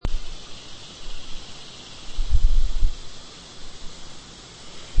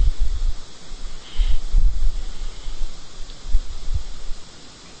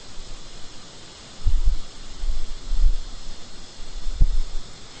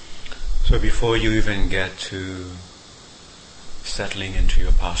So before you even get to settling into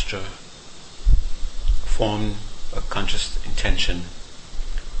your posture, form a conscious intention.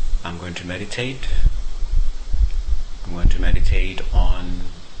 I'm going to meditate. I'm going to meditate on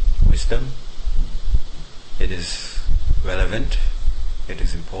wisdom. It is relevant. It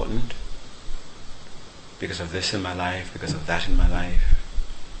is important. Because of this in my life, because of that in my life.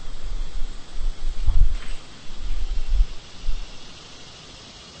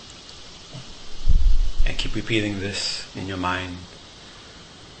 And keep repeating this in your mind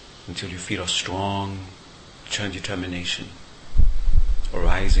until you feel a strong determination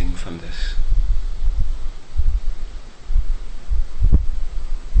arising from this.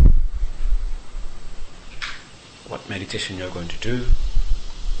 What meditation you're going to do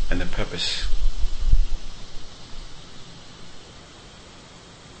and the purpose.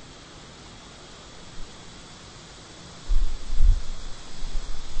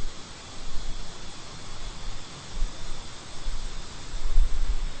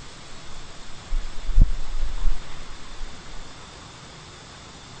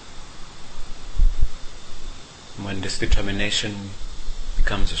 When this determination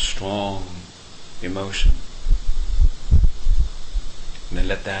becomes a strong emotion, then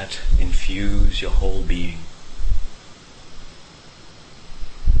let that infuse your whole being.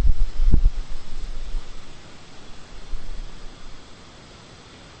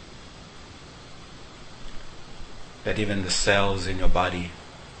 Let even the cells in your body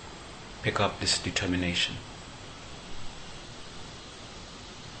pick up this determination.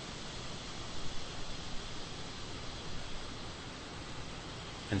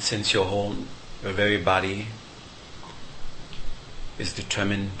 And since your very body is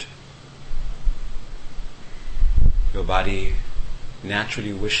determined, your body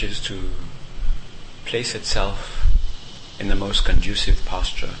naturally wishes to place itself in the most conducive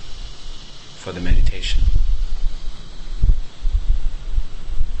posture for the meditation.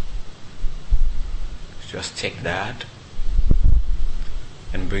 Just take that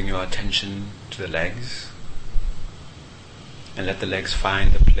and bring your attention to the legs. And let the legs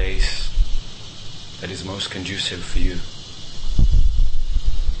find the place that is most conducive for you.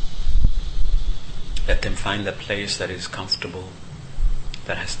 Let them find the place that is comfortable,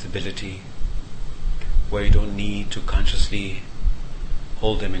 that has stability, where you don't need to consciously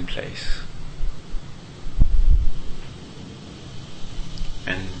hold them in place.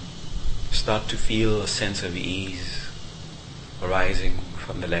 And start to feel a sense of ease arising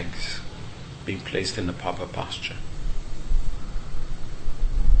from the legs being placed in the proper posture.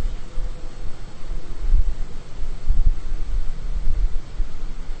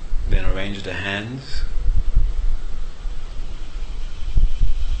 Then arrange the hands.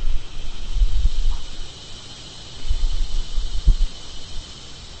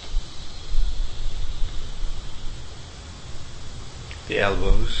 The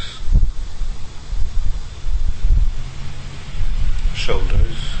elbows, shoulders,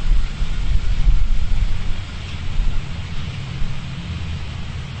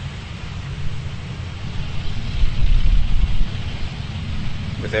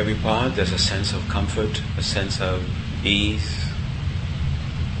 with every part there's a sense of comfort, a sense of ease,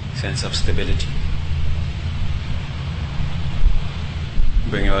 a sense of stability.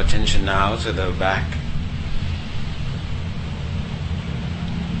 Bring your attention now to the back.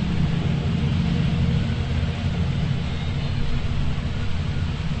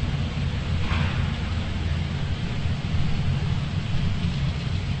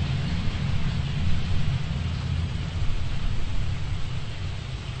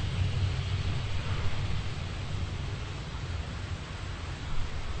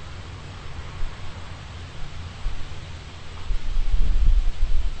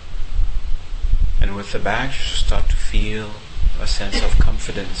 With the back, you should start to feel a sense of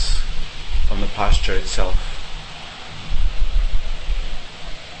confidence from the posture itself.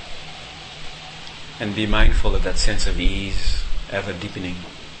 And be mindful of that sense of ease ever deepening.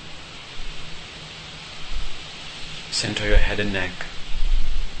 Center your head and neck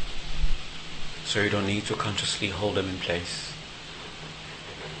so you don't need to consciously hold them in place.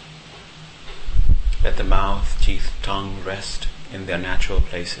 Let the mouth, teeth, tongue rest in their natural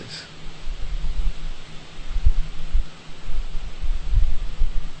places.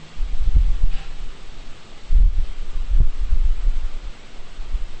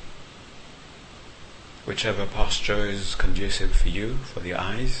 Whichever posture is conducive for you, for the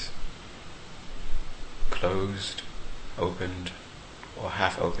eyes, closed, opened, or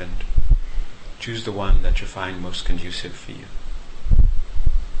half opened. Choose the one that you find most conducive for you.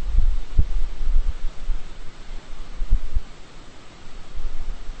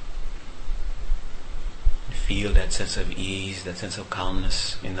 feel that sense of ease, that sense of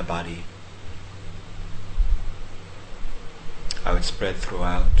calmness in the body. How it spread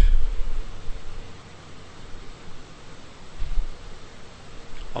throughout.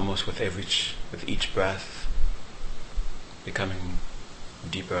 Almost with each breath, becoming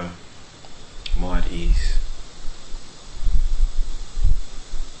deeper, more at ease.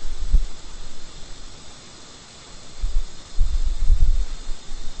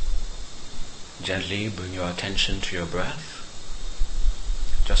 Gently bring your attention to your breath.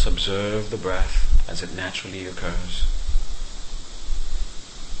 Just observe the breath as it naturally occurs.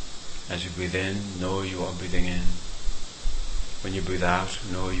 As you breathe in, know you are breathing in. When you breathe out,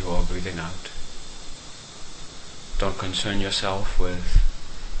 know you are breathing out. Don't concern yourself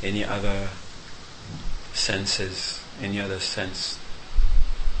with any other senses, any other sense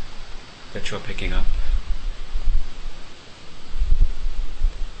that you're picking up.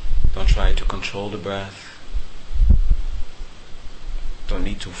 Don't try to control the breath. Don't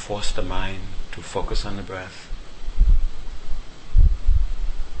need to force the mind to focus on the breath.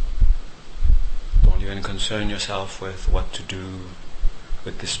 Don't even concern yourself with what to do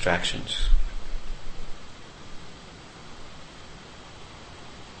with distractions.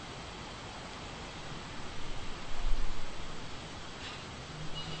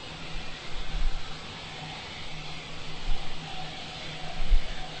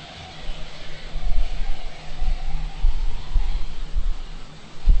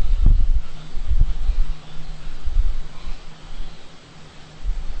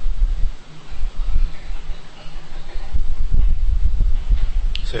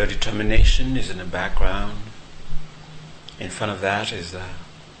 So your determination is in the background. In front of that is the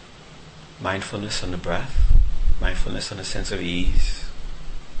mindfulness on the breath, mindfulness on a sense of ease.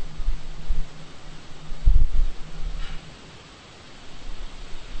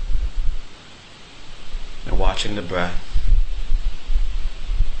 And watching the breath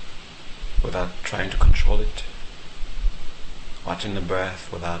without trying to control it. Watching the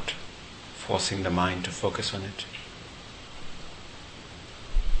breath without forcing the mind to focus on it.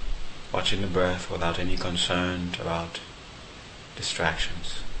 Watching the breath without any concern about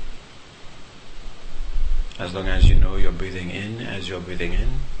distractions. As long as you know you're breathing in, as you're breathing in,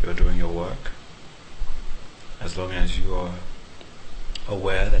 you're doing your work. As long as you are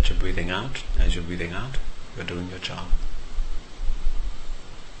aware that you're breathing out, as you're breathing out, you're doing your job.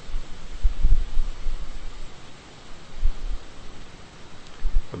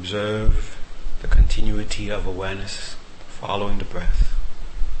 Observe the continuity of awareness following the breath.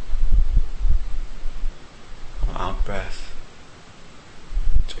 From out breath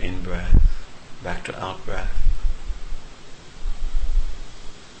to in breath, back to out breath.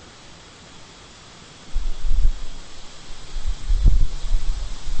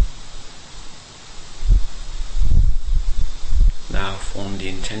 Now form the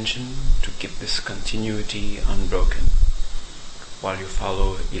intention to keep this continuity unbroken while you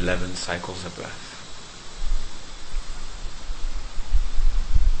follow 11 cycles of breath.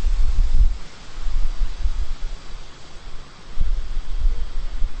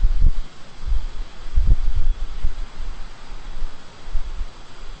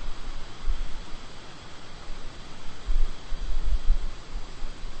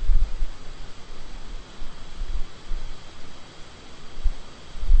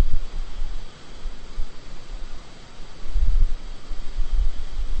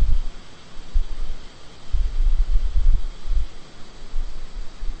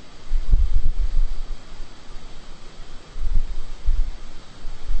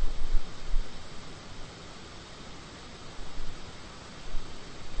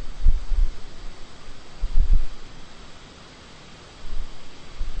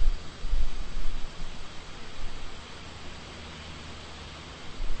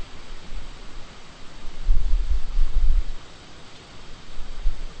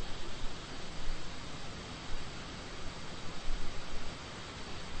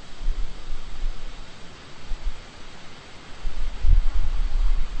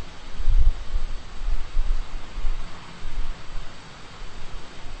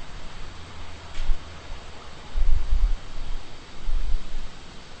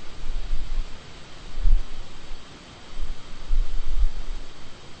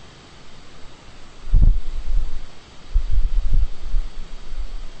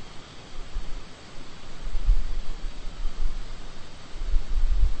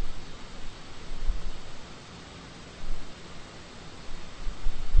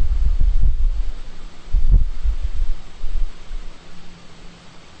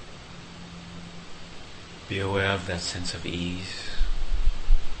 Be aware of that sense of ease.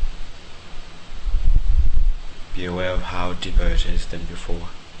 Be aware of how deeper it is than before,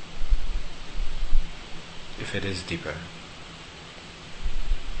 if it is deeper.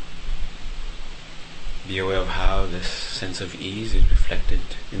 Be aware of how this sense of ease is reflected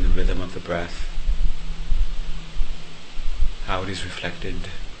in the rhythm of the breath, how it is reflected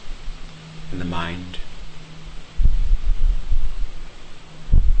in the mind.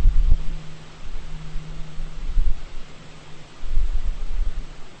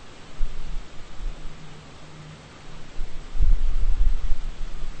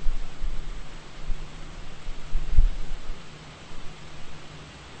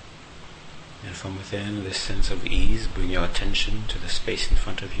 And from within this sense of ease, bring your attention to the space in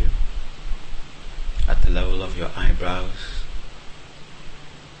front of you, at the level of your eyebrows,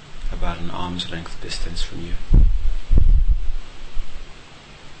 about an arm's length distance from you.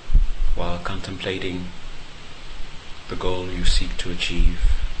 While contemplating the goal you seek to achieve,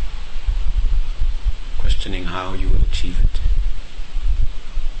 questioning how you will achieve it.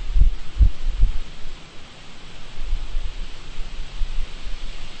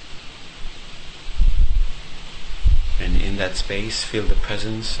 And in that space, feel the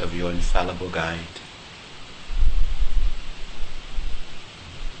presence of your infallible guide,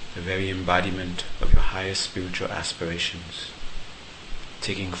 the very embodiment of your highest spiritual aspirations,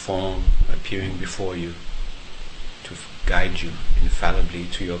 taking form, appearing before you to guide you infallibly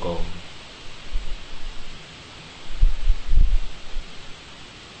to your goal.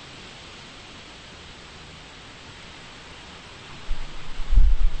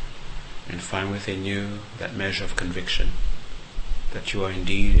 And find within you that measure of conviction that you are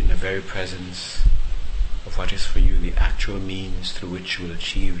indeed in the very presence of what is for you the actual means through which you will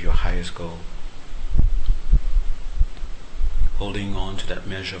achieve your highest goal. Holding on to that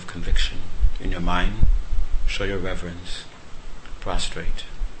measure of conviction in your mind, show your reverence, prostrate.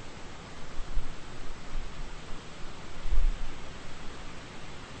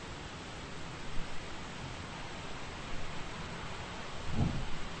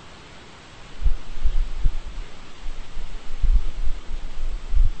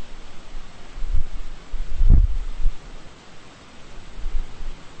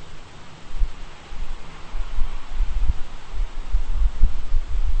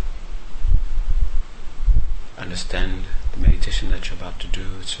 Understand the meditation that you're about to do,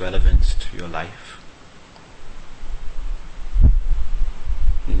 its relevance to your life,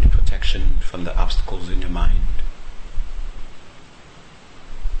 and the protection from the obstacles in your mind,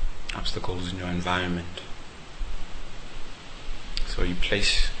 obstacles in your environment. So you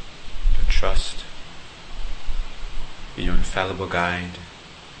place your trust in your infallible guide,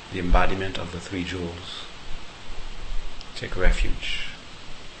 the embodiment of the three jewels. Take refuge.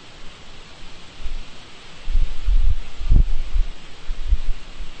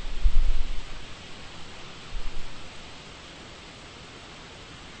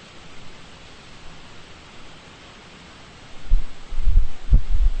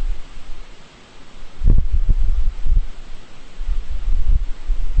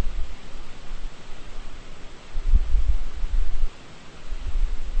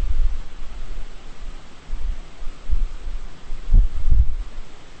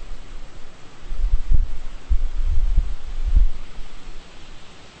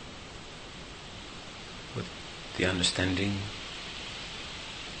 The understanding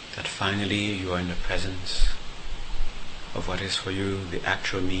that finally you are in the presence of what is for you the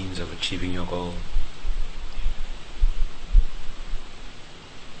actual means of achieving your goal.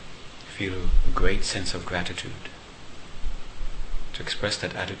 Feel a great sense of gratitude. To express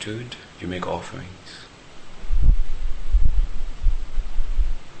that attitude, you make offerings.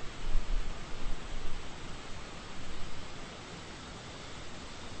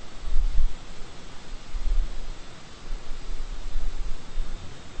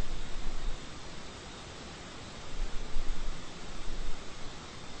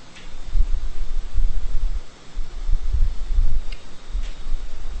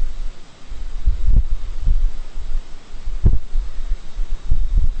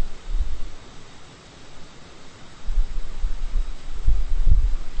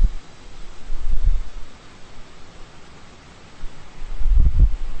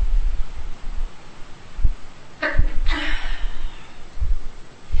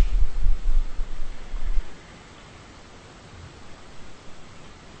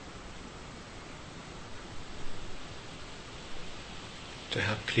 To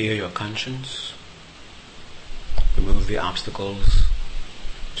help clear your conscience, remove the obstacles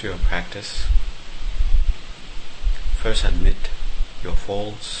to your practice. First admit your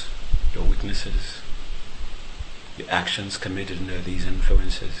faults, your weaknesses, your actions committed under these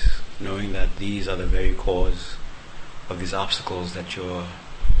influences, knowing that these are the very cause of these obstacles that you're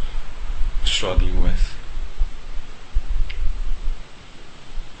struggling with.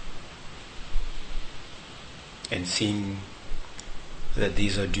 And seeing that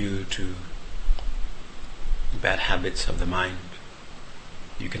these are due to bad habits of the mind.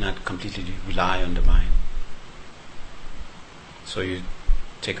 You cannot completely rely on the mind. So you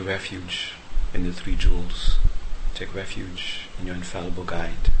take refuge in the three jewels. Take refuge in your infallible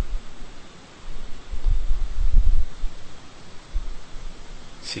guide.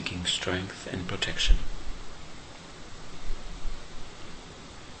 Seeking strength and protection.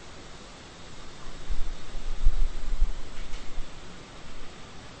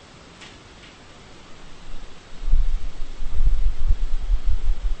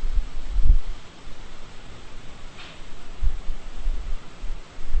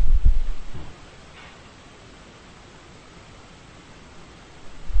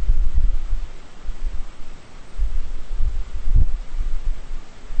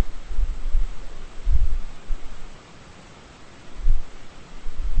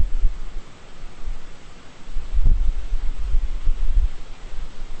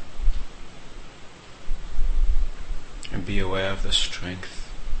 And be aware of the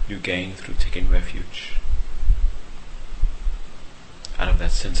strength you gain through taking refuge. Out of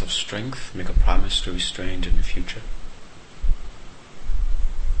that sense of strength, make a promise to restrain in the future.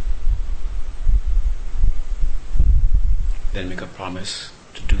 Then make a promise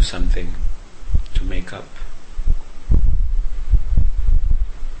to do something to make up.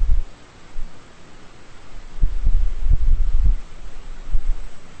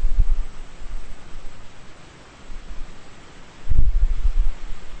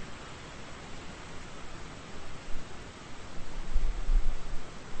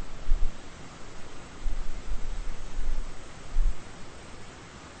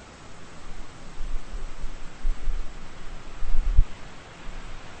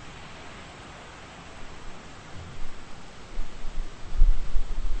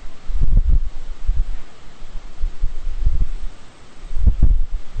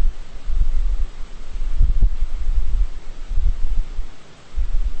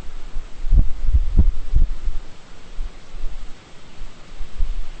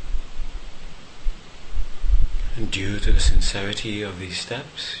 And due to the sincerity of these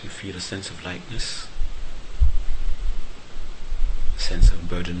steps, you feel a sense of lightness, a sense of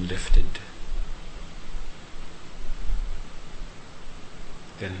burden lifted.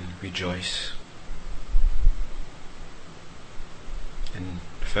 Then rejoice and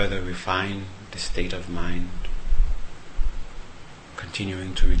further refine the state of mind,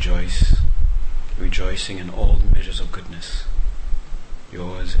 continuing to rejoice, rejoicing in all the measures of goodness,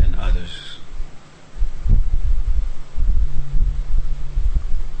 yours and others.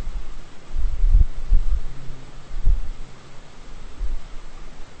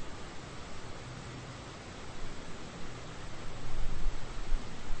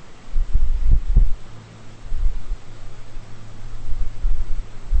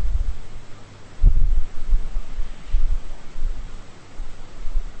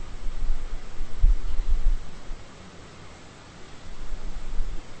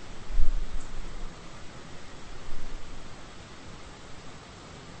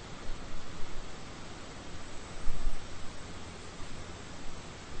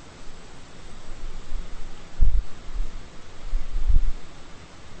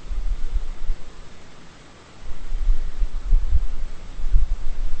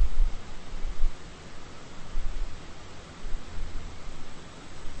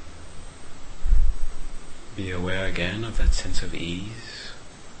 Be aware again of that sense of ease.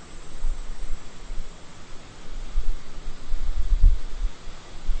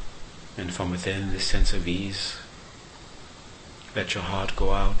 And from within this sense of ease, let your heart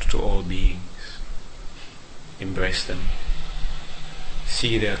go out to all beings. Embrace them.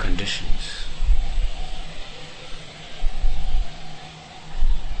 See their conditions.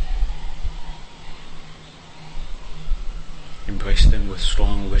 Embrace them with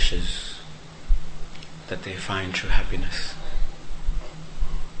strong wishes that they find true happiness,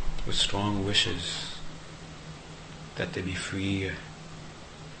 with strong wishes that they be free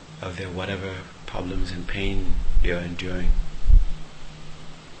of their whatever problems and pain they are enduring.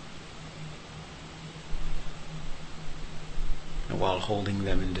 And while holding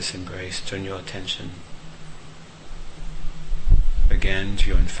them in this embrace, turn your attention again to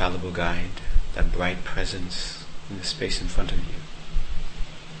your infallible guide, that bright presence in the space in front of you.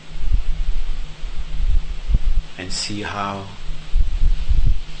 And see how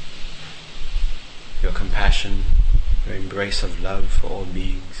Your compassion, your embrace of love for all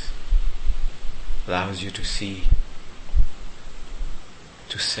beings allows you to see,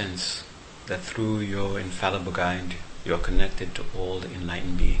 to sense that through your infallible guide, you are connected to all the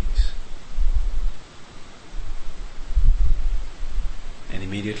enlightened beings. And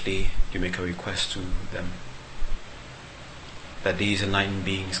immediately you make a request to them that these enlightened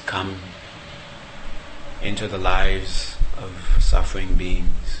beings come into the lives of suffering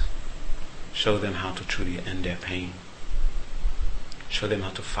beings. Show them how to truly end their pain. Show them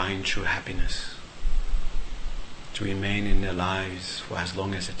how to find true happiness, to remain in their lives for as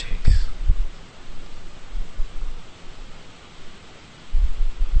long as it takes.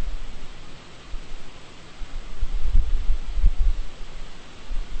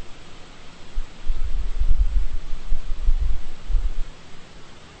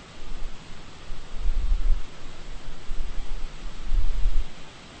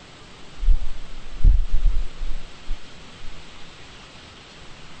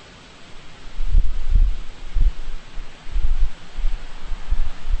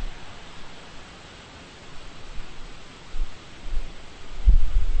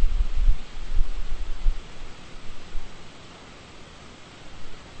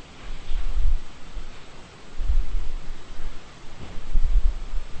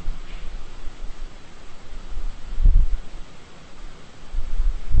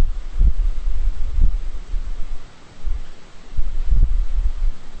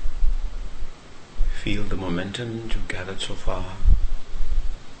 Feel the momentum you've gathered so far,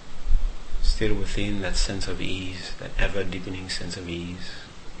 still within that sense of ease, that ever-deepening sense of ease.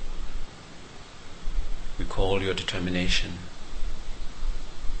 Recall your determination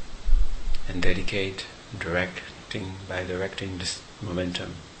and directing this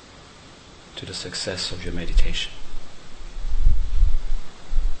momentum to the success of your meditation.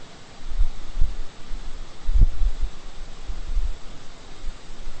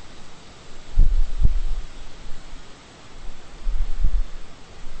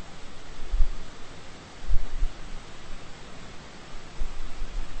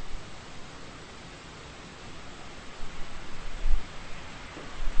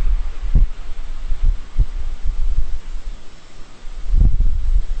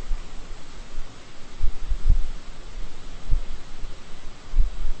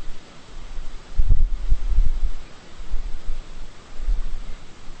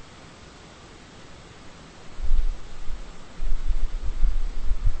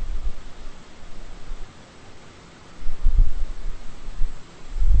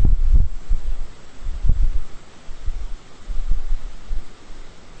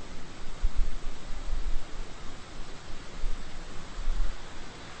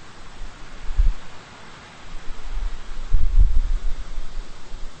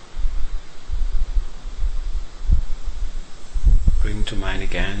 Bring to mind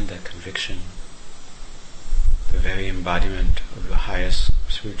again that conviction, the very embodiment of your highest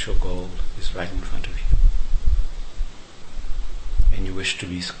spiritual goal is right in front of you, and you wish to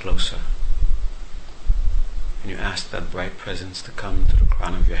be closer, and you ask that bright presence to come to the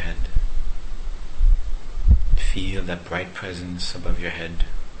crown of your head. Feel that bright presence above your head,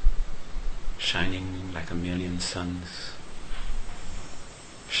 shining like a million suns,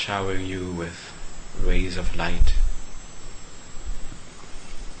 showering you with rays of light.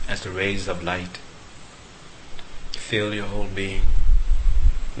 As the rays of light fill your whole being,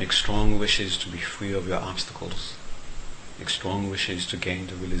 make strong wishes to be free of your obstacles, make strong wishes to gain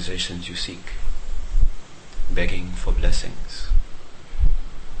the realizations you seek, begging for blessings.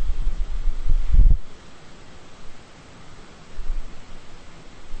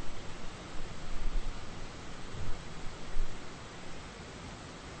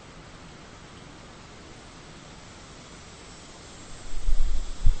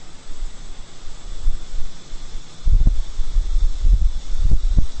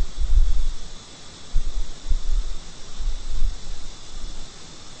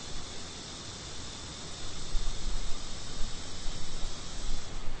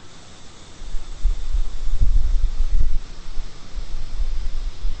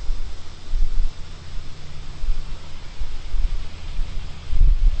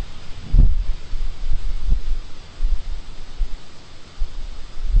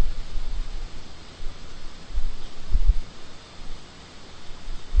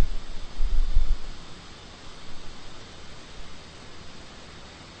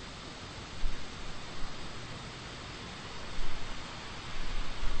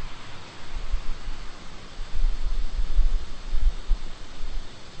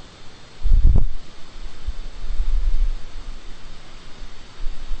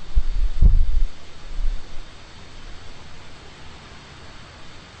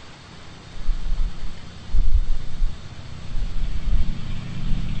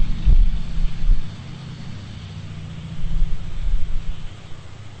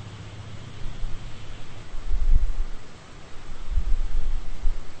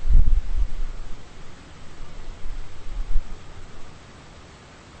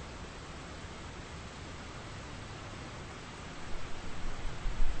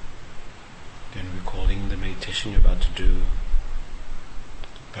 meditation you're about to do,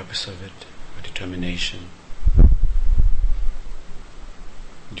 the purpose of it, your determination.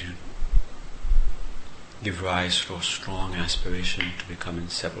 You give rise to a strong aspiration to become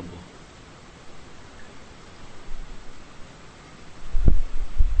inseparable.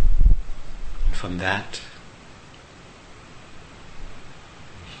 And from that,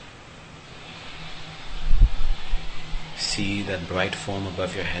 see that bright form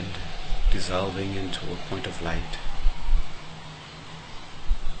above your head dissolving into a point of light,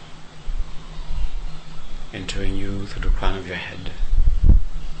 entering you through the crown of your head,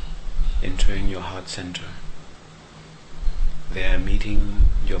 entering your heart center, there meeting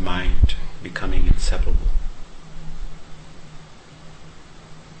your mind, becoming inseparable.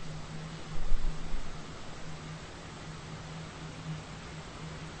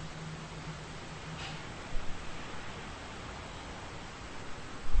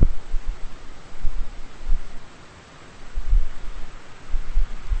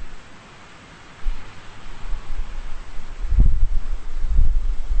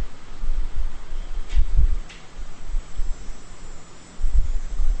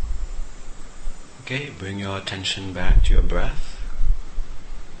 Okay, bring your attention back to your breath.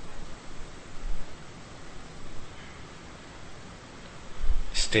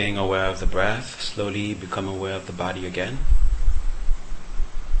 Staying aware of the breath, slowly become aware of the body again.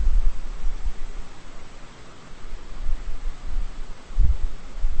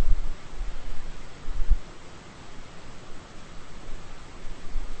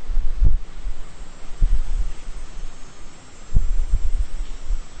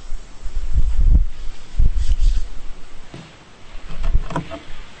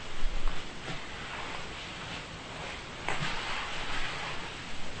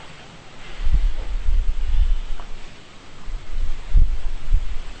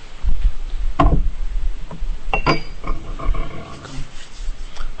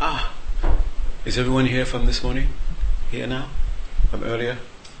 Is everyone here from this morning? Here now? From earlier?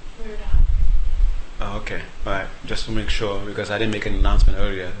 We're Oh, okay. Alright. Just to make sure, because I didn't make an announcement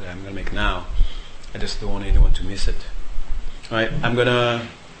earlier that I'm going to make now. I just don't want anyone to miss it. Alright, I'm gonna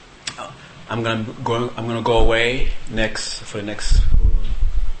go away for the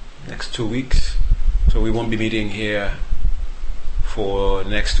next 2 weeks. So we won't be meeting here for the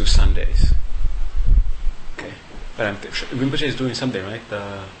next 2 Sundays. Okay. But Rinpoche is doing something, right?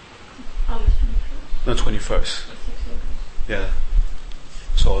 August 21st. No, 21st. Yeah.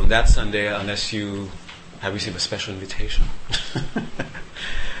 So on that Sunday, unless you have received a special invitation,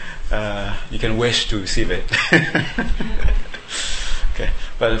 you can wish to receive it. Okay.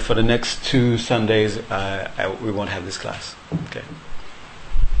 But for the next 2 Sundays, we won't have this class. Okay.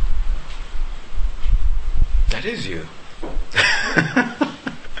 That is you. I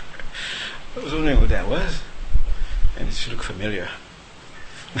was wondering who that was, and it should look familiar.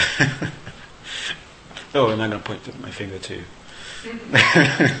 No, I'm not going to point my finger to you.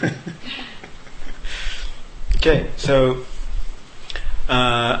 Okay, so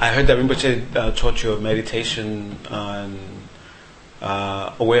I heard that Rinpoche taught you a meditation on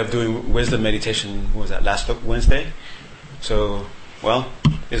a way of doing wisdom meditation. What was that, last Wednesday? So, well,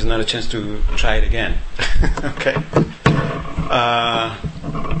 here's another chance to try it again. Okay.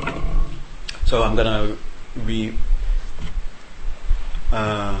 So I'm going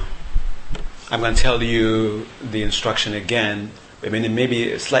to tell you the instruction again. I mean, it may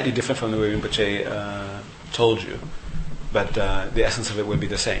be slightly different from the way Rinpoche told you, but the essence of it will be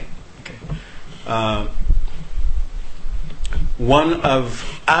the same. Okay.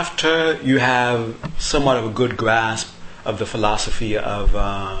 After you have somewhat of a good grasp of the philosophy of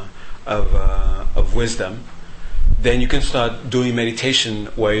wisdom, then you can start doing meditation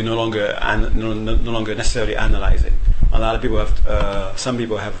where you're no longer necessarily analyzing. A lot of people some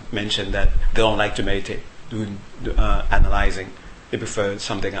people have mentioned that they don't like to meditate, doing analyzing. They prefer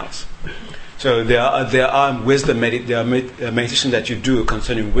something else. So there are wisdom meditation that you do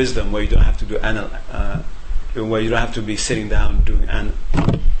concerning wisdom where you don't have to do where you don't have to be sitting down doing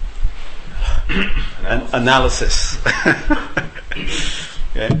analysis.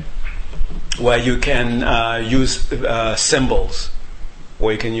 Okay? Where you can use symbols,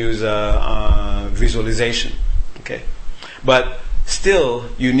 or you can use visualization. Okay, but still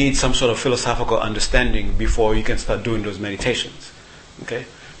you need some sort of philosophical understanding before you can start doing those meditations. Okay,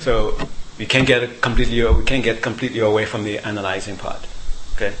 so we can't get completely away from the analyzing part.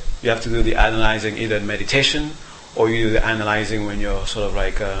 Okay, you have to do the analyzing either in meditation, or you do the analyzing when you're sort of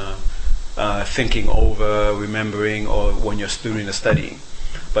like thinking over, remembering, or when you're doing the studying.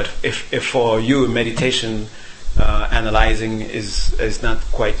 But if for you meditation, analyzing is not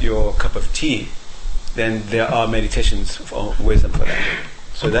quite your cup of tea, then there are meditations for wisdom for that.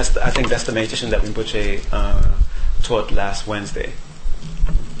 So I think that's the meditation that Rinpoche taught last Wednesday.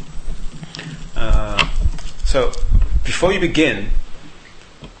 So before you begin,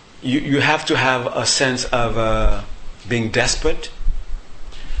 you have to have a sense of being desperate.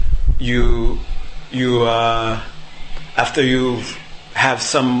 You after you have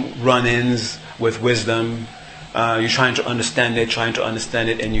some run-ins with wisdom, you're trying to understand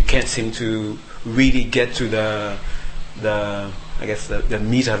it, and you can't seem to really get to the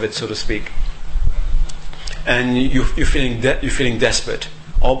meat of it, so to speak. And you're feeling desperate.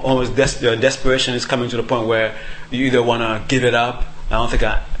 Almost your desperation is coming to the point where you either want to give it up.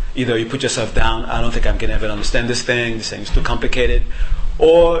 Either you put yourself down. I don't think I'm going to ever understand this thing. This thing is too complicated.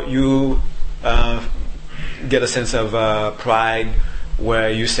 Or you get a sense of pride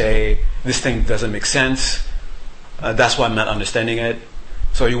where you say, this thing doesn't make sense. That's why I'm not understanding it.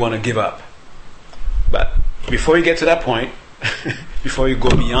 So you want to give up. But before you get to that point, before you go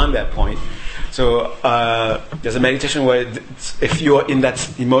beyond that point, so there's a meditation where if you're in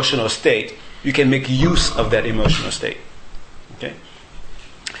that emotional state, you can make use of that emotional state. Okay?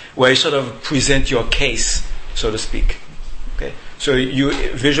 Where you sort of present your case, so to speak. Okay? So you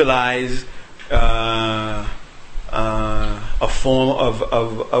visualize a form of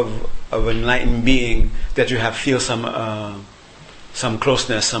enlightened being that you feel some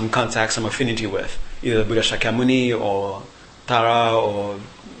closeness, some contact, some affinity with, either Buddha Shakyamuni or Tara or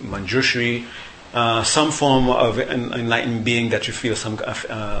Manjushri, some form of an enlightened being that you feel some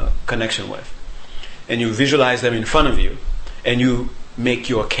connection with, and you visualize them in front of you, and you make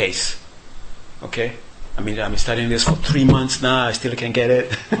your case. Okay, I'm studying this for 3 months now. I still can't get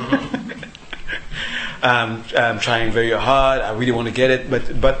it. I'm trying very hard. I really want to get it,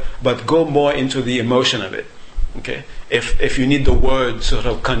 but go more into the emotion of it. Okay, if you need the words to sort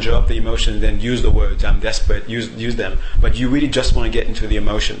of conjure up the emotion, then use the words. I'm desperate. Use them. But you really just want to get into the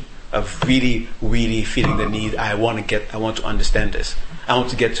emotion of really, really feeling the need. I want to understand this. I want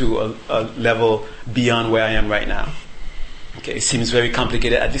to get to a level beyond where I am right now. Okay, it seems very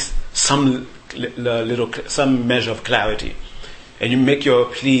complicated. At least some measure of clarity, and you make your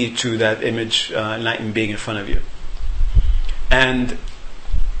plea to that image, enlightened being in front of you, and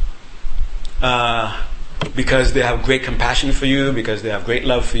because they have great compassion for you, because they have great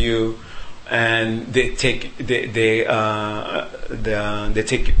love for you, and they take your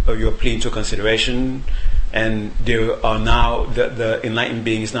plea into consideration, and they are now the enlightened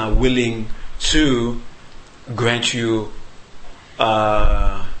being is now willing to grant you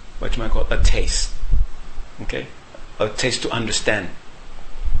a taste. Okay, a taste to understand.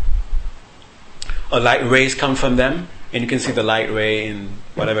 A light rays come from them, and you can see the light ray in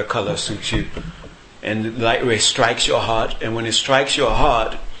whatever color suits you. And the light ray strikes your heart, and when it strikes your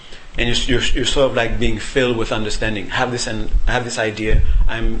heart, and you're sort of like being filled with understanding. Have this idea.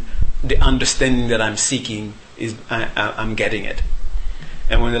 The understanding that I'm seeking is I'm getting it.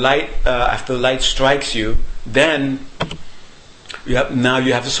 And when the light, after the light strikes you, then you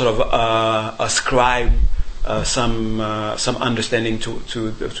have to sort of ascribe some understanding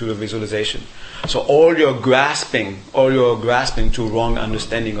to the visualization. So all your grasping to wrong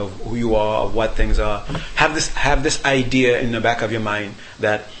understanding of who you are, of what things are, have this idea in the back of your mind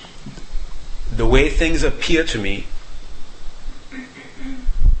that the way things appear to me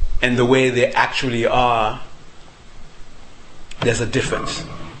and the way they actually are, there's a difference.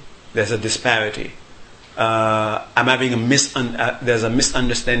 There's a disparity. I'm having there's a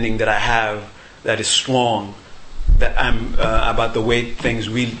misunderstanding that I have that is strong, that I'm about the way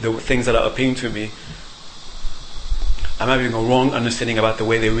the things that are appearing to me. I'm having a wrong understanding about the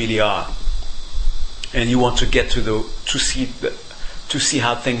way they really are, and you want to get to see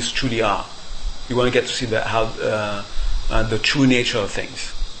how things truly are. You want to get to see the true nature of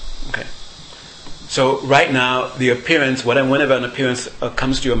things. Okay. So right now, the appearance, whenever an appearance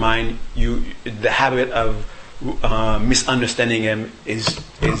comes to your mind, the habit of misunderstanding them is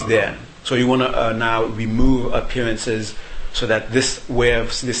there. So you want to now remove appearances so that this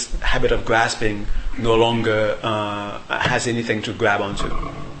habit of grasping no longer has anything to grab onto.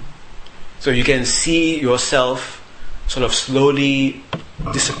 So you can see yourself sort of slowly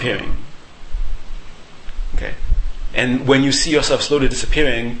disappearing. Okay, and when you see yourself slowly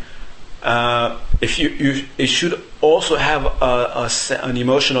disappearing, it should also have an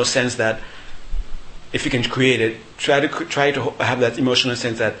emotional sense that, if you can create it, try to have that emotional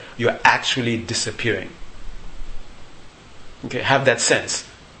sense that you're actually disappearing. Okay, have that sense.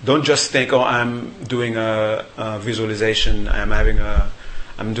 Don't just think, oh, I'm doing a visualization. I'm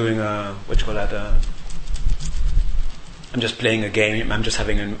just playing a game. I'm just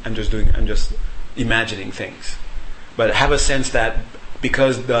imagining things. But have a sense that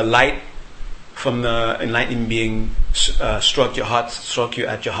because the light from the enlightened being struck you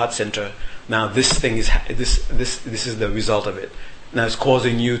at your heart center, now this thing is this is the result of it. Now it's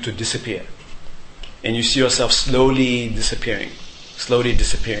causing you to disappear, and you see yourself slowly disappearing,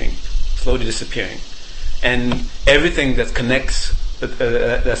 and everything that connects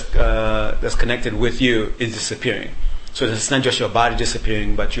that's connected with you is disappearing. So it's not just your body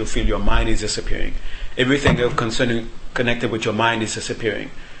disappearing, but you feel your mind is disappearing. Everything connected with your mind is disappearing.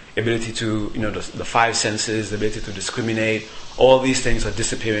 Ability to, the five senses, the ability to discriminate, all these things are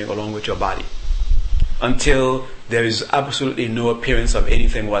disappearing along with your body, until there is absolutely no appearance of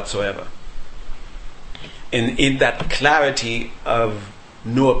anything whatsoever. And in that clarity of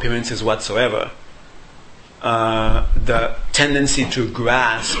no appearances whatsoever, the tendency to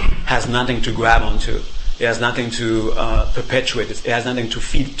grasp has nothing to grab onto. It has nothing to perpetuate. It has nothing to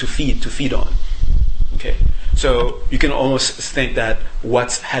feed on. Okay, so you can almost think that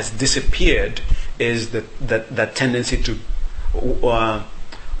what has disappeared is that tendency to.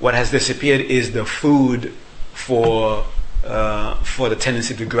 What has disappeared is the food for the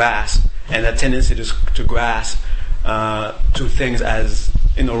tendency to grasp, and that tendency to grasp to things as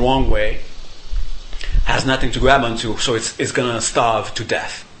in the wrong way has nothing to grab onto, so it's going to starve to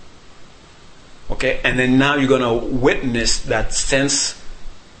death. Okay, and then now you're going to witness that sense,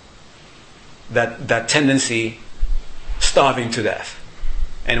 that tendency starving to death.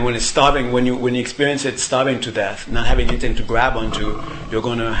 And when it's starving, when you experience it starving to death, not having anything to grab onto, you're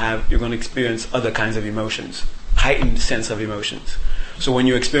going to experience other kinds of emotions, heightened sense of emotions. So when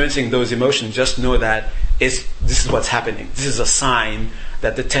you're experiencing those emotions, just know that this is what's happening. This is a sign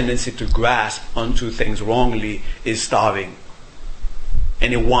that the tendency to grasp onto things wrongly is starving,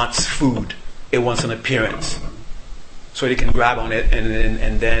 and it wants food. It wants an appearance, so it can grab on it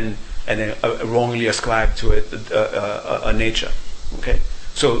and then wrongly ascribe to it a nature. Okay,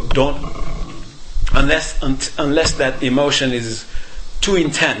 so don't unless that emotion is too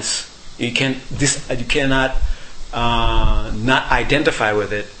intense, you cannot not identify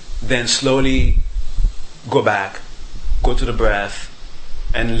with it. Then slowly go back, go to the breath,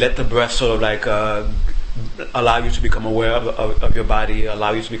 and let the breath sort of like allow you to become aware of your body,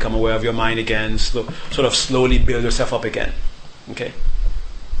 allow you to become aware of your mind again, sort of slowly build yourself up again. Okay?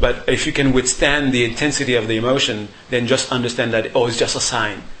 But if you can withstand the intensity of the emotion, then just understand that, it's just a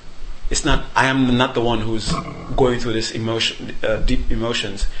sign. It's not, I am not the one who's going through this emotion, deep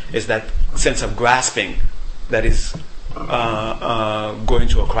emotions. It's that sense of grasping that is going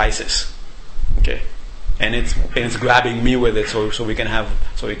to a crisis. Okay? And it's grabbing me with it, so we can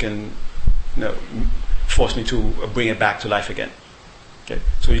force me to bring it back to life again. Okay,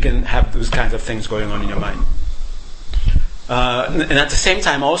 so you can have those kinds of things going on in your mind, and at the same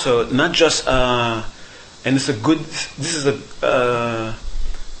time also not just. And it's a good. This is a.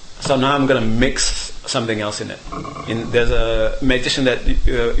 So now I'm going to mix something else in it. There's a meditation that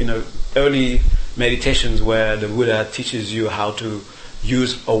early meditations where the Buddha teaches you how to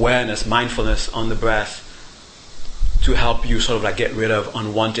use awareness, mindfulness on the breath to help you sort of like get rid of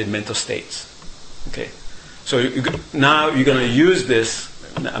unwanted mental states. Okay, so now you're going to use this.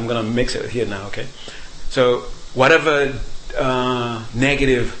 I'm going to mix it here now. Okay, so whatever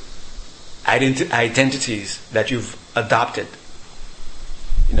negative identities that you've adopted,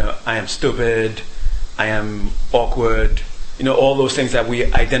 I am stupid, I am awkward, all those things that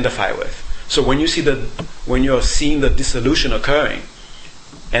we identify with. So when you're seeing the dissolution occurring,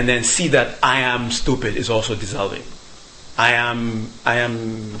 and then see that I am stupid is also dissolving. I am I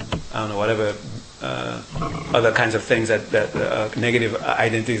don't know, whatever other kinds of things that negative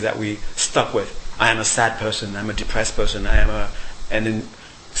identities that we stuck with. I am a sad person, I'm a depressed person, and then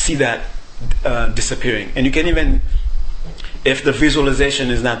see that disappearing. And you can even, if the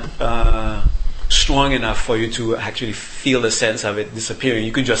visualization is not strong enough for you to actually feel the sense of it disappearing,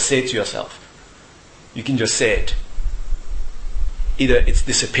 you can just say it to yourself. You can just say it. Either it's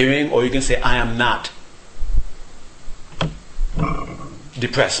disappearing, or you can say, I am not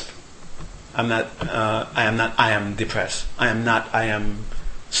depressed. I am depressed. I am not, I am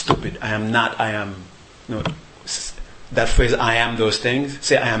stupid. I am not, I am, that phrase, I am those things,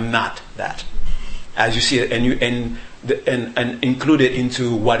 say, I am not that. As you see it, and include it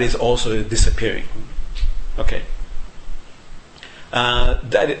into what is also disappearing. Okay.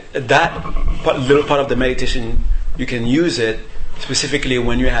 That little part of the meditation, you can use it specifically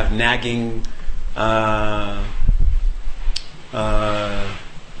when you have nagging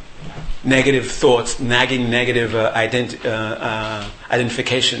negative thoughts, nagging negative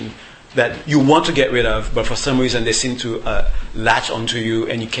identification that you want to get rid of, but for some reason they seem to latch onto you,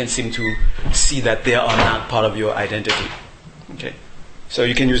 and you can't seem to see that they are not part of your identity. Okay, so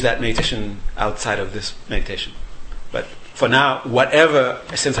you can use that meditation outside of this meditation. But for now, whatever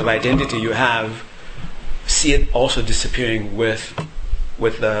sense of identity you have, see it also disappearing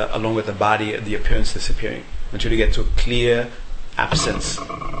along with the body, the appearance disappearing, until you get to a clear absence,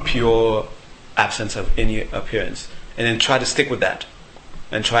 pure absence of any appearance, and then try to stick with that.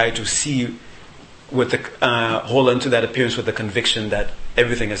 And try to see hold on to that appearance with the conviction that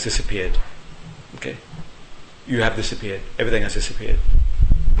everything has disappeared. Okay? You have disappeared. Everything has disappeared.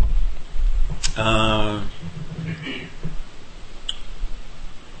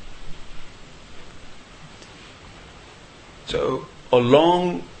 So,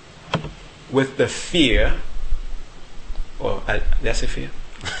 along with the fear, that's a fear.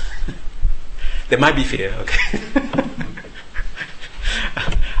 There might be fear, okay?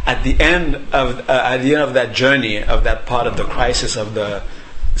 At the end of that journey, of that part of the crisis, of the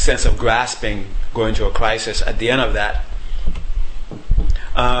sense of grasping, going to a crisis, at the end of that,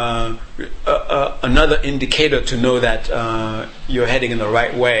 another indicator to know that you're heading in the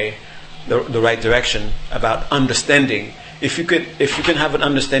right way, the right direction, about understanding. If you can have an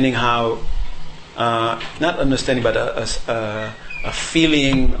understanding how, not understanding, but a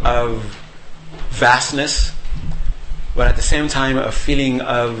feeling of vastness, but at the same time a feeling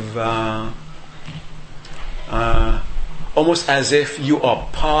of almost as if you are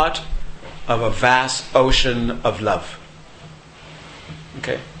part of a vast ocean of love.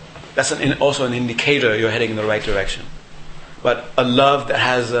 Okay, that's also an indicator you're heading in the right direction. But a love that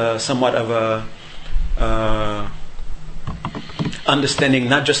has somewhat of a understanding,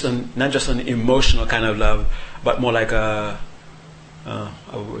 not just an emotional kind of love, but more like what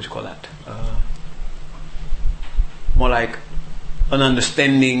would you call that? More like an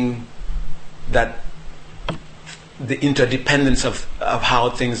understanding that the interdependence of how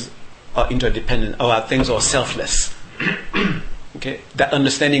things are interdependent, or how things are selfless. Okay, that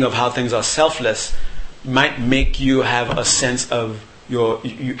understanding of how things are selfless might make you have a sense of you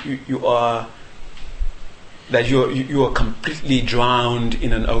are completely drowned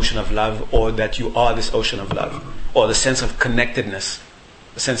in an ocean of love, or that you are this ocean of love, or the sense of connectedness,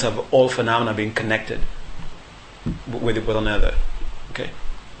 the sense of all phenomena being connected with one another. Okay,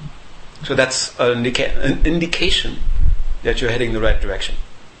 so that's an indication that you're heading in the right direction.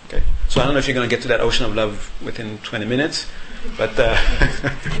 Okay, so I don't know if you're going to get to that ocean of love within 20 minutes, but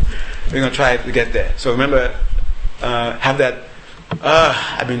we're going to try to get there. So remember, have that.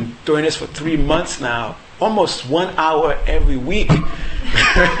 I've been doing this for 3 months now, almost 1 hour every week.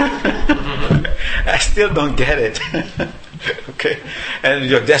 I still don't get it. Okay, and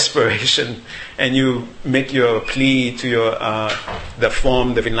your desperation, and you make your plea to your the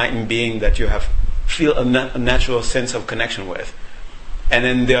form, the enlightened being that you feel a natural sense of connection with, and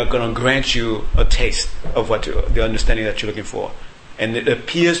then they are going to grant you a taste of the understanding that you're looking for, and it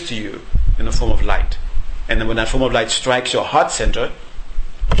appears to you in the form of light, and then when that form of light strikes your heart center,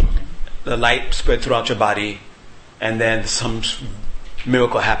 the light spread throughout your body, and then some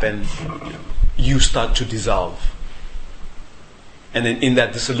miracle happens. You start to dissolve. And then in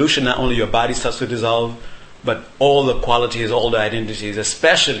that dissolution, not only your body starts to dissolve, but all the qualities, all the identities,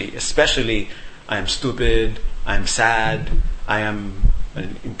 especially I am stupid, I am sad, I am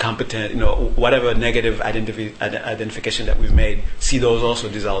incompetent, whatever negative identification that we've made, see those also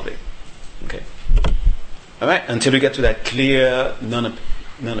dissolving. Okay. All right, until we get to that clear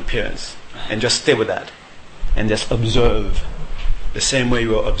non-appearance. And just stay with that. And just observe. The same way you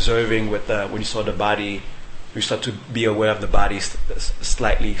were observing with when you saw the body, you start to be aware of the body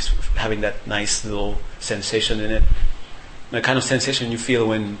slightly having that nice little sensation in it. The kind of sensation you feel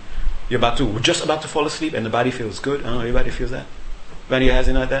when you're just about to fall asleep and the body feels good. I don't know, everybody feels that? Everybody has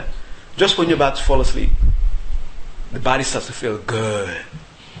it like that? Just when you're about to fall asleep, the body starts to feel good.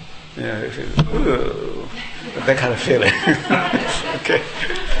 That kind of feeling. Okay.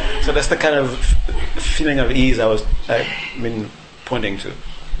 So that's the kind of feeling of ease I've been pointing to.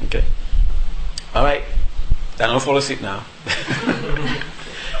 Okay. All right. I don't fall asleep now.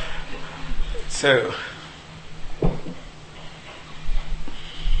 So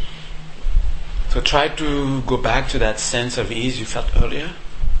try to go back to that sense of ease you felt earlier.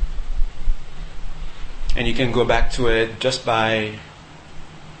 And you can go back to it just by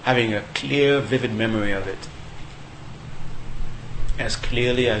having a clear, vivid memory of it. As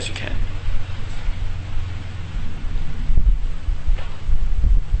clearly as you can.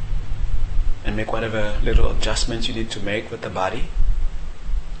 And make whatever little adjustments you need to make with the body,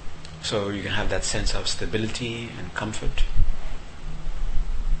 so you can have that sense of stability and comfort.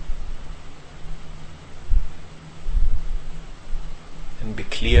 be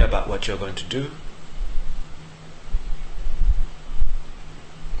clear about what you're going to do.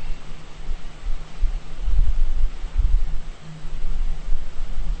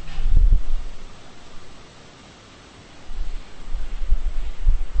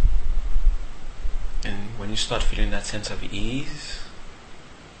 And when you start feeling that sense of ease,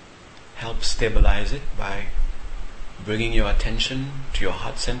 help stabilize it by bringing your attention to your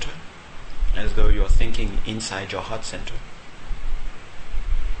heart center, as though you're thinking inside your heart center.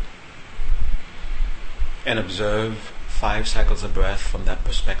 And observe 5 cycles of breath from that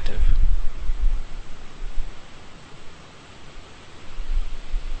perspective.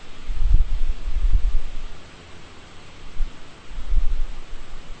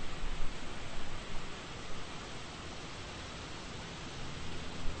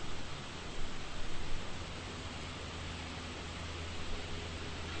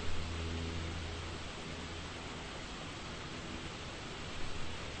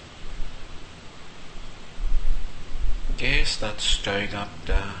 Okay, start stirring up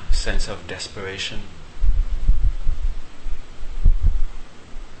the sense of desperation.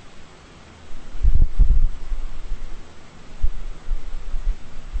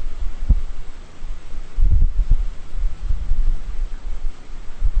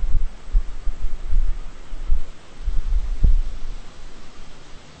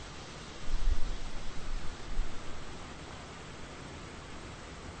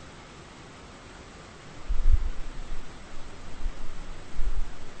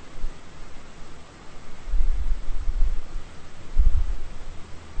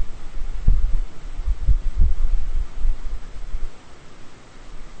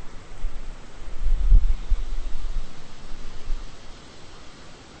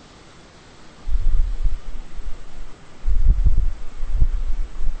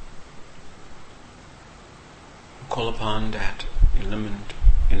 Call upon that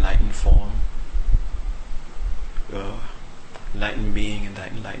enlightened form, your enlightened being in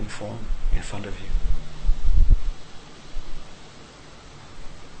that enlightened form in front of you.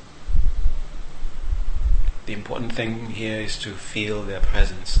 The important thing here is to feel their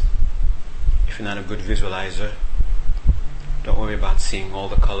presence. If you're not a good visualizer, don't worry about seeing all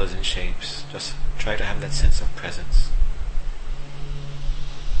the colors and shapes. Just try to have that sense of presence.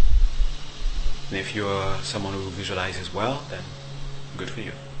 And if you're someone who visualizes well, then good for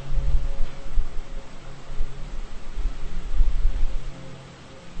you.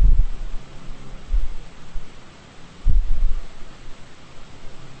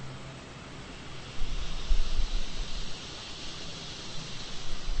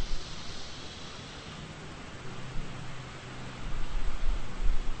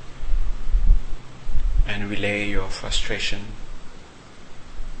 And relay your frustration.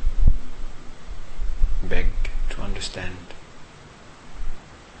 Beg to understand.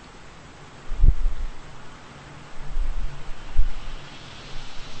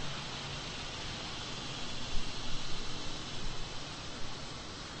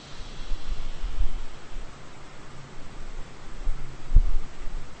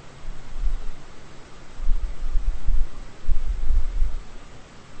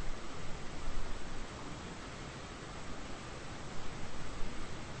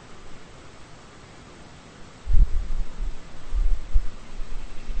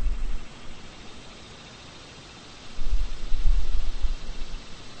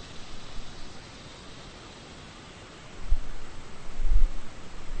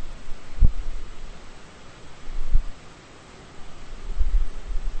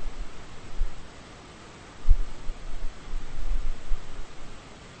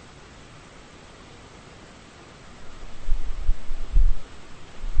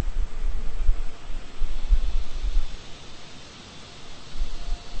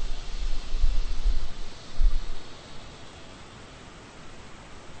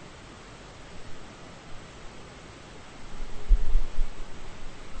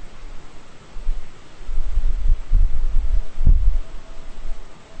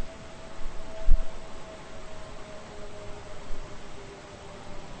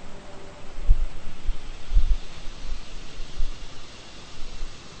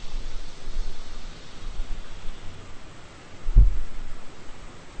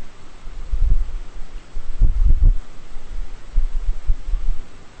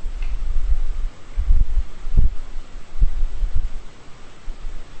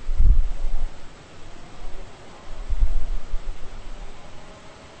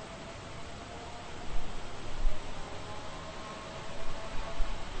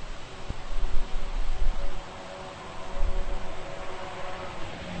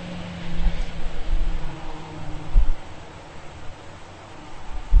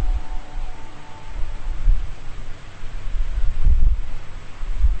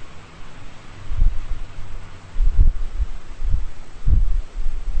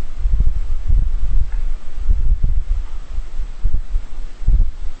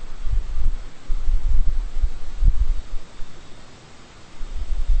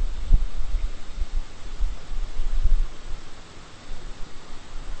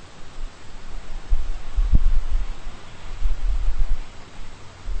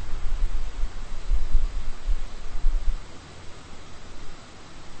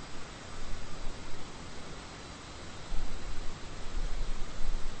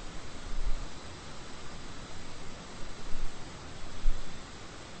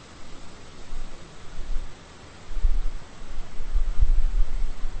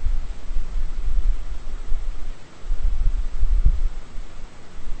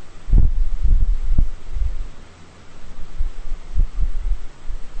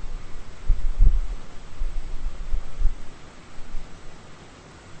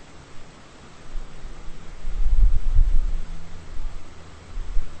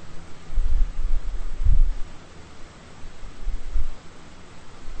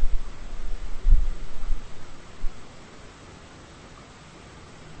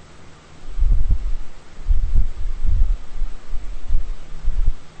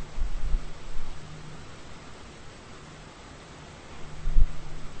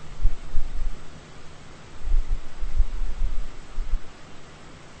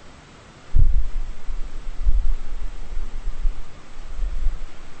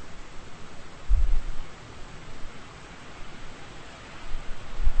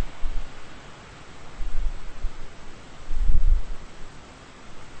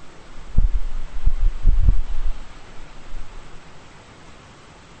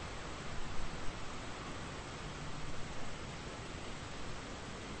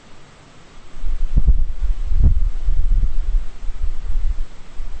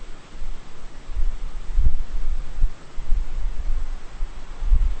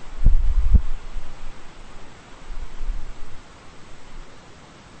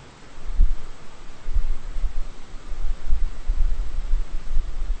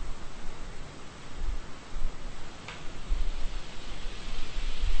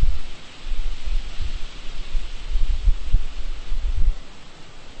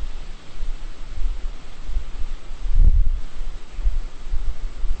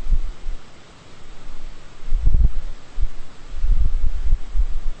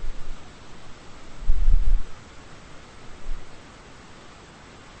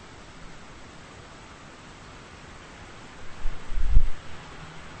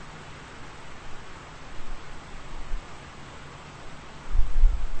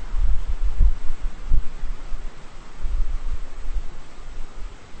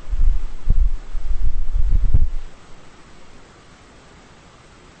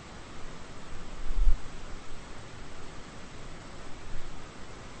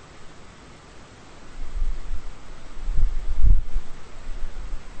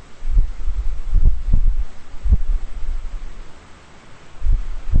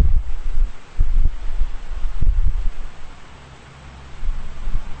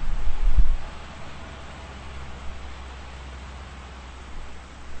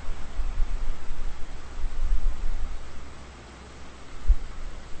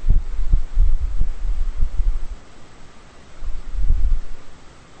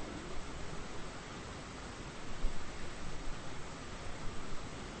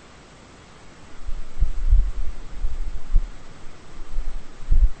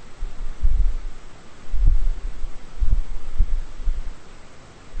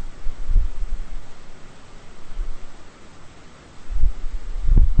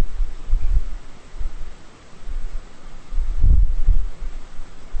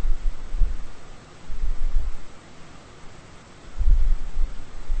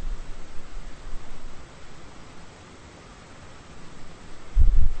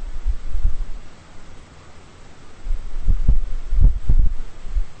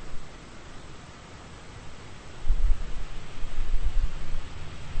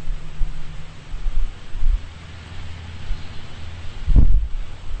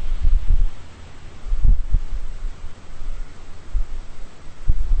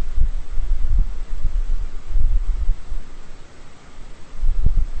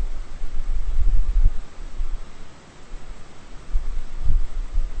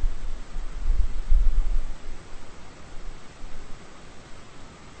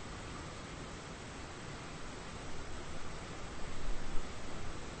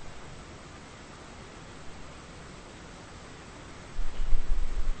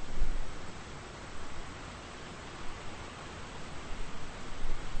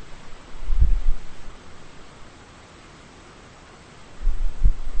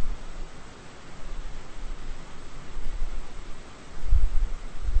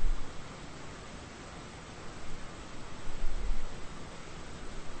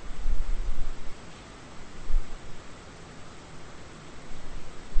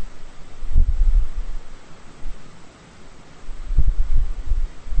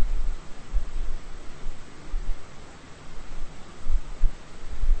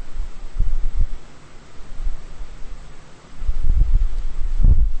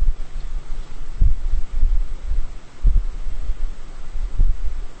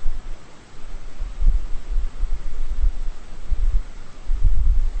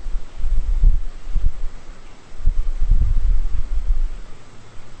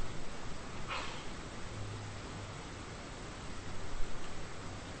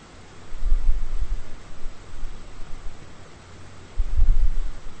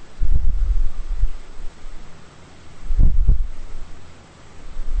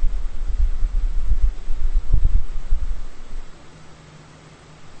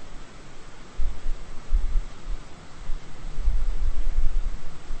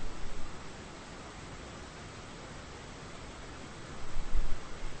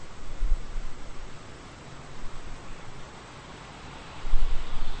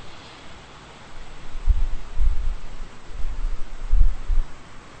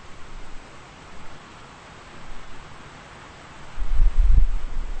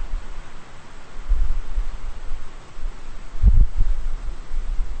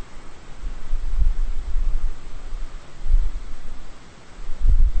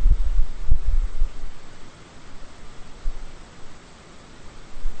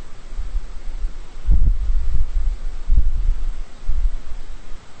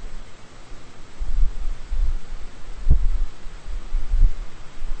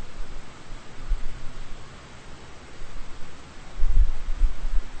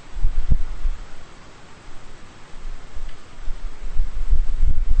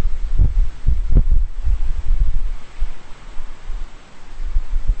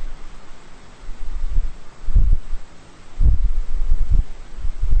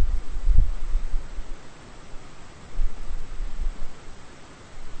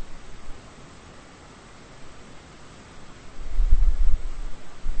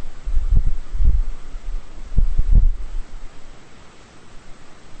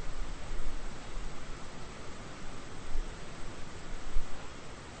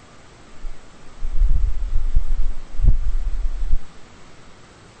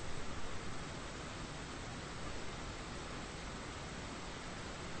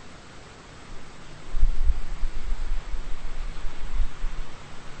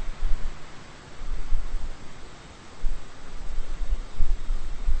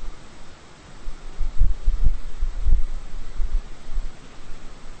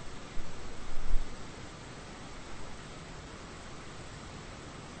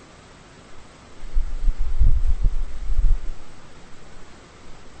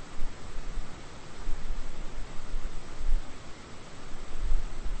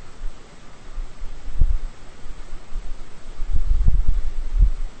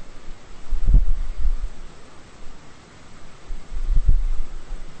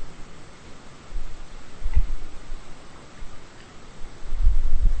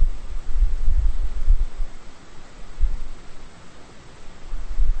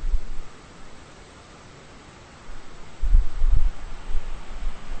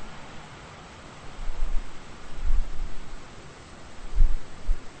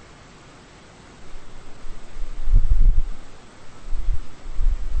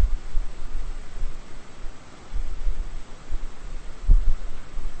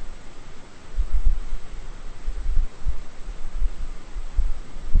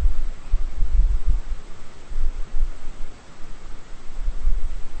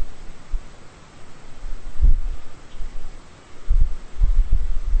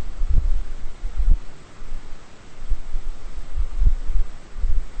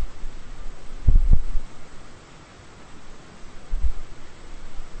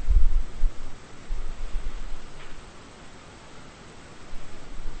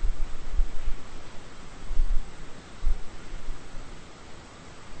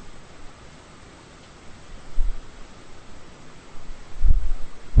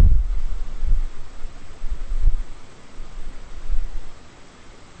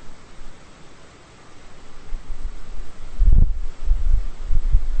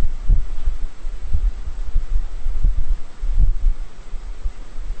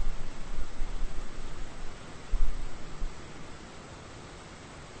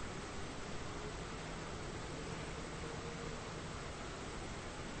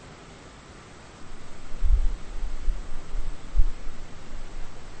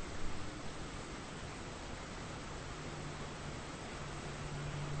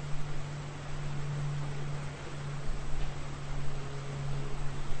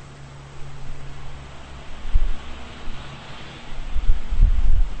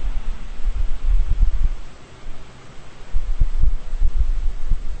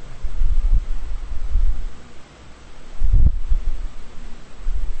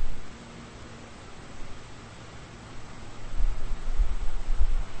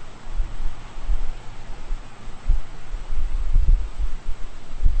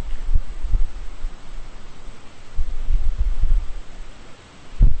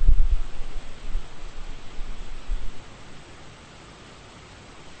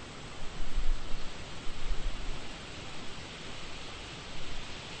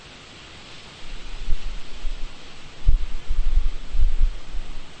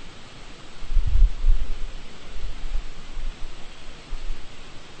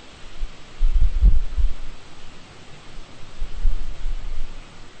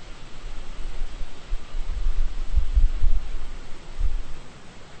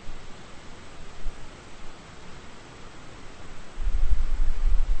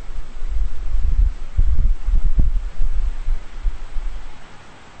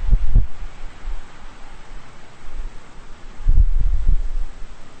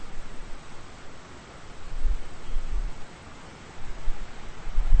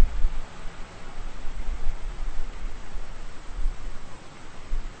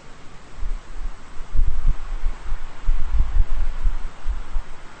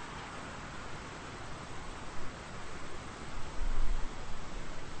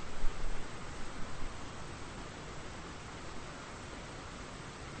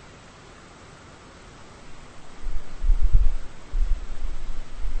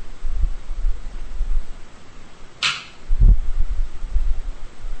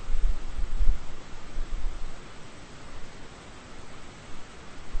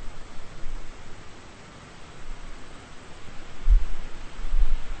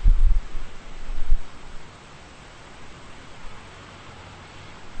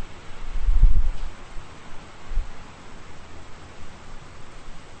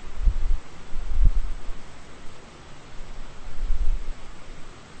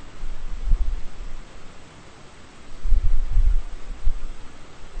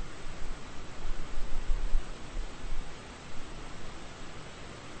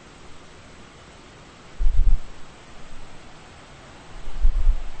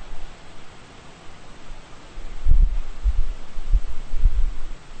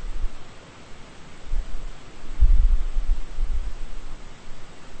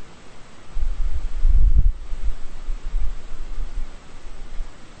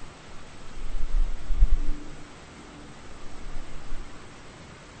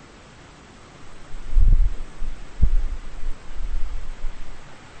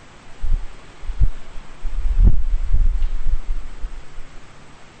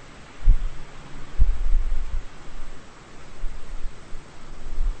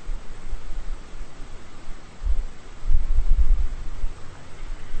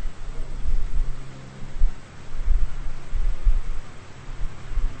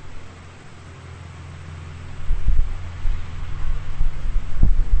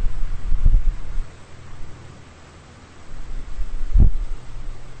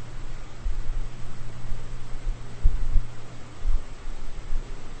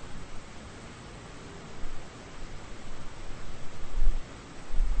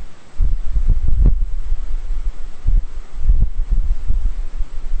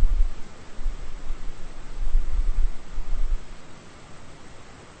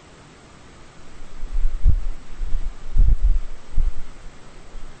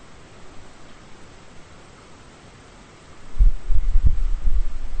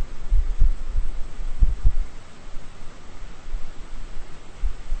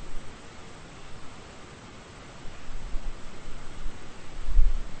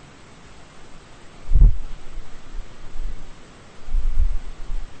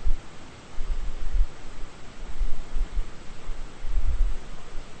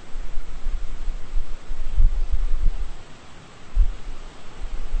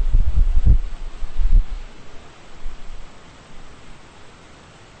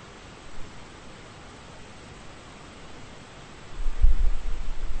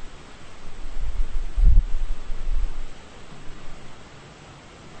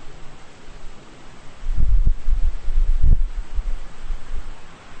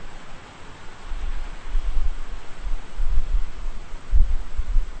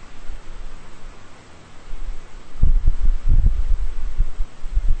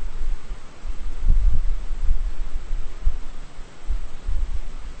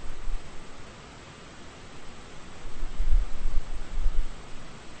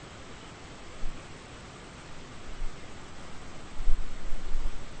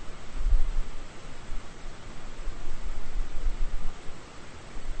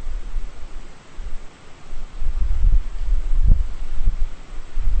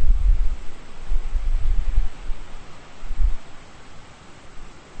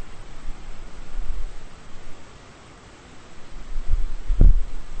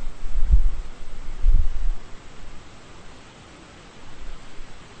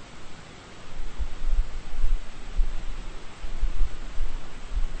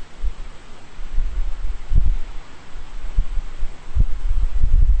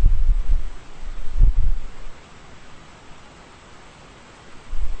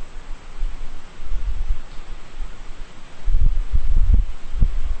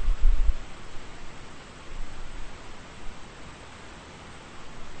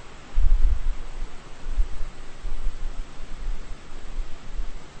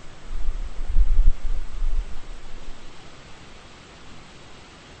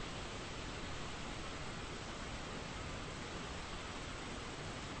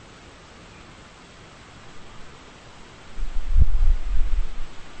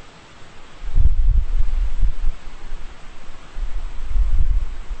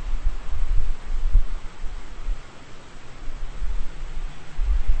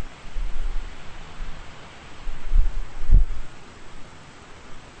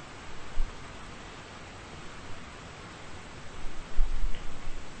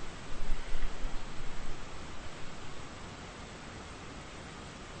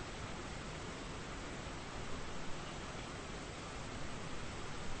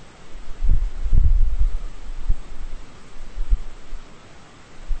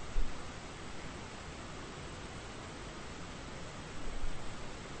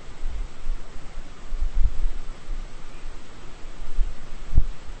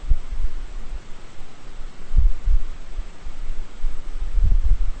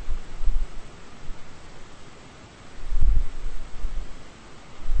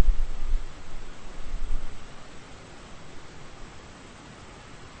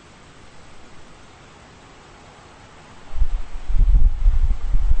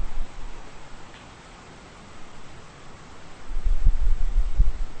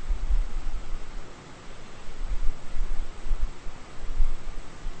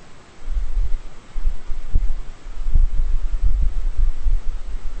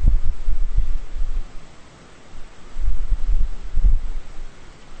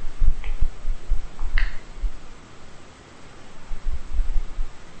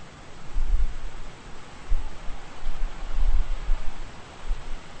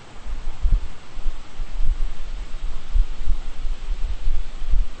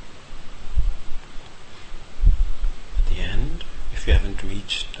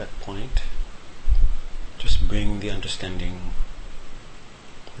 reached that point, just bring the understanding,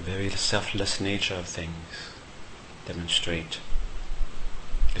 the very selfless nature of things, demonstrate.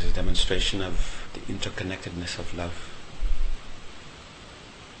 It's a demonstration of the interconnectedness of love.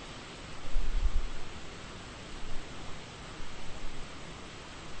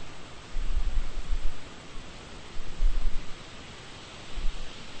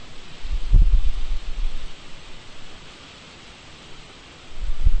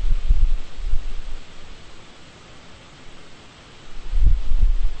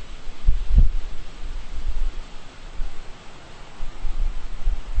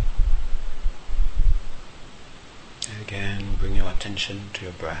 Again, bring your attention to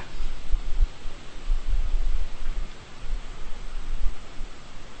your breath.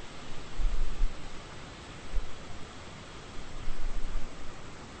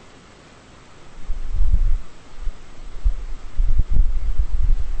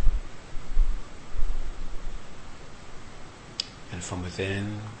 And from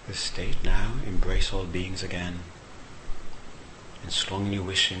within this state now, embrace all beings again, and strongly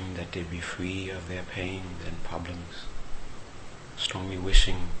wishing that they be free of their pains and problems. Strongly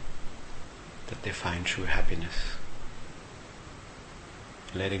wishing that they find true happiness.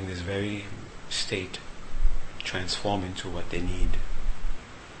 Letting this very state transform into what they need.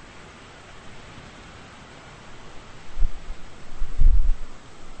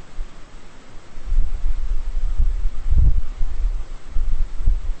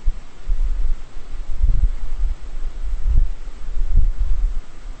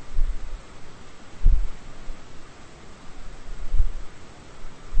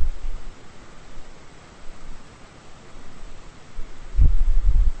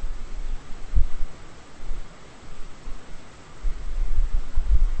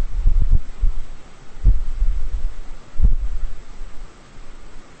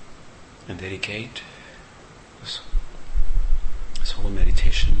 And dedicate this whole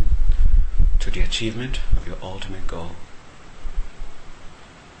meditation to the achievement of your ultimate goal.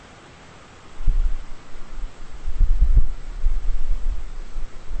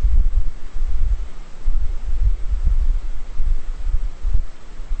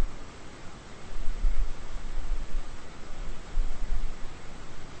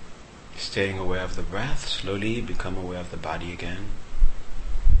 Staying aware of the breath, slowly become aware of the body again.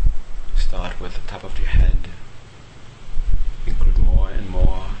 Start with the top of your head, include more and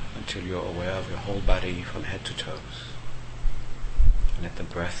more until you're aware of your whole body from head to toes. And let the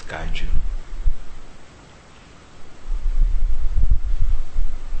breath guide you.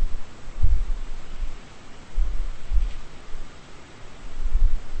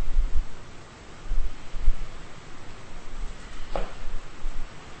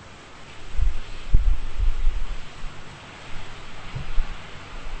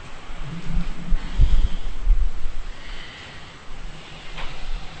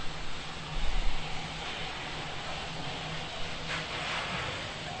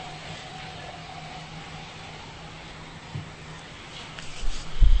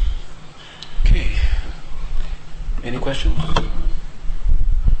 Any questions?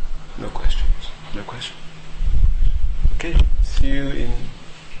 No questions. No questions. Okay, see you in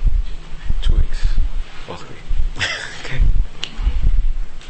 2 weeks or 3.